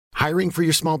Hiring for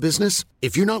your small business?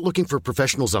 If you're not looking for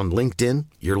professionals on LinkedIn,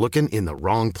 you're looking in the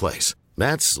wrong place.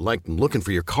 That's like looking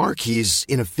for your car keys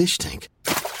in a fish tank.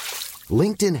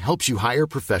 LinkedIn helps you hire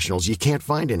professionals you can't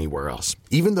find anywhere else,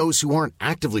 even those who aren't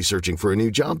actively searching for a new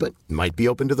job but might be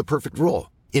open to the perfect role.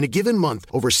 In a given month,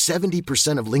 over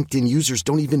 70% of LinkedIn users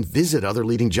don't even visit other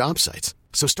leading job sites.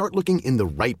 So start looking in the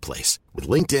right place. With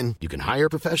LinkedIn, you can hire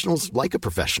professionals like a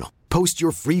professional. Post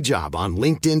your free job on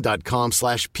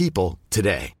linkedin.com/people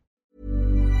today.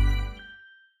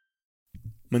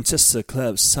 Manchester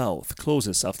club South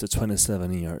closes after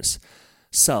 27 years.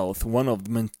 South, one of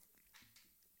the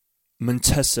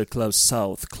Manchester club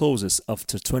South closes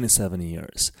after 27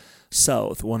 years.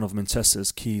 South, one of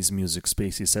Manchester's key music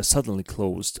spaces, has suddenly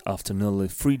closed after nearly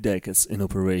 3 decades in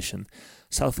operation.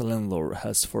 South landlord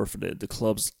has forfeited the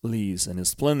club's lease and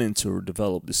is planning to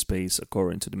redevelop the space,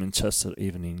 according to the Manchester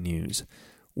Evening News.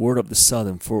 Word of the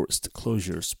sudden forced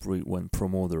closure spread when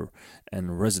promoter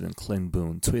and resident Clint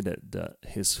Boone tweeted that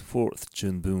his 4th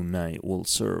June Boone night will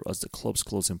serve as the club's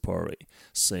closing party,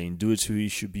 saying due to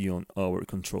issue beyond our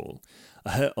control.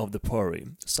 Ahead of the party,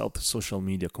 South social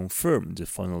media confirmed the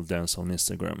final dance on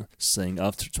Instagram, saying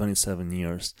after 27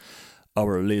 years,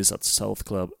 our lease at South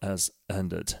Club has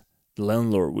ended. The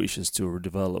landlord wishes to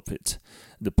redevelop it.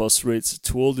 The post reads,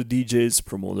 to all the DJs,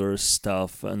 promoters,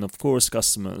 staff, and of course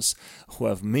customers who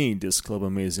have made this club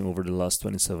amazing over the last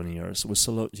 27 years, we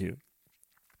salute you.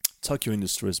 Tokyo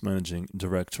Industries Managing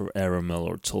Director Aaron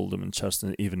Mellor told the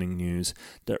Manchester Evening News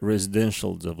that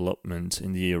residential development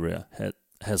in the area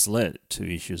has led to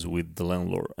issues with the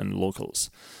landlord and locals.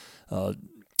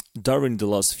 During the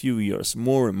last few years,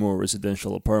 more and more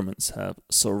residential apartments have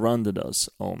surrounded us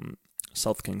on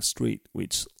South King Street,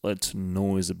 which led to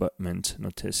noise abatement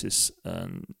notices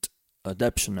and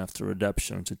adaptation after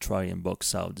adaptation to try and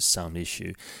box out the sound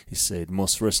issue. He said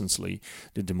most recently,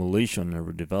 the demolition and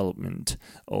redevelopment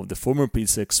of the former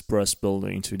Pizza Express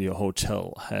building to the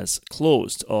hotel has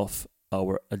closed off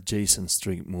our adjacent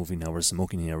street, moving our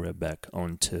smoking area back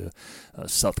onto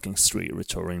South King Street,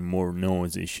 returning more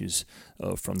noise issues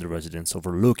from the residents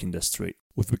overlooking the street.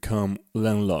 We've become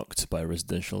landlocked by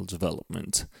residential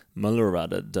development. Mellor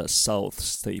added that South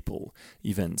staple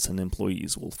events and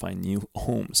employees will find new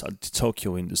homes at the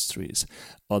Tokyo Industries,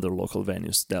 other local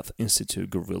venues, Death Institute,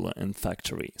 Gorilla, and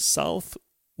Factory. South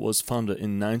was founded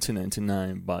in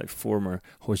 1999 by former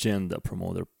Hojenda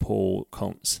promoter Paul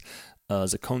Combs,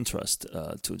 as a contrast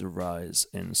to the rise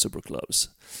in superclubs.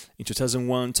 In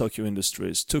 2001, Tokyo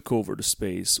Industries took over the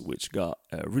space, which got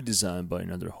redesigned by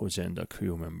another Hojenda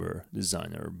crew member,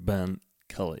 designer Ben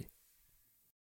Kelly.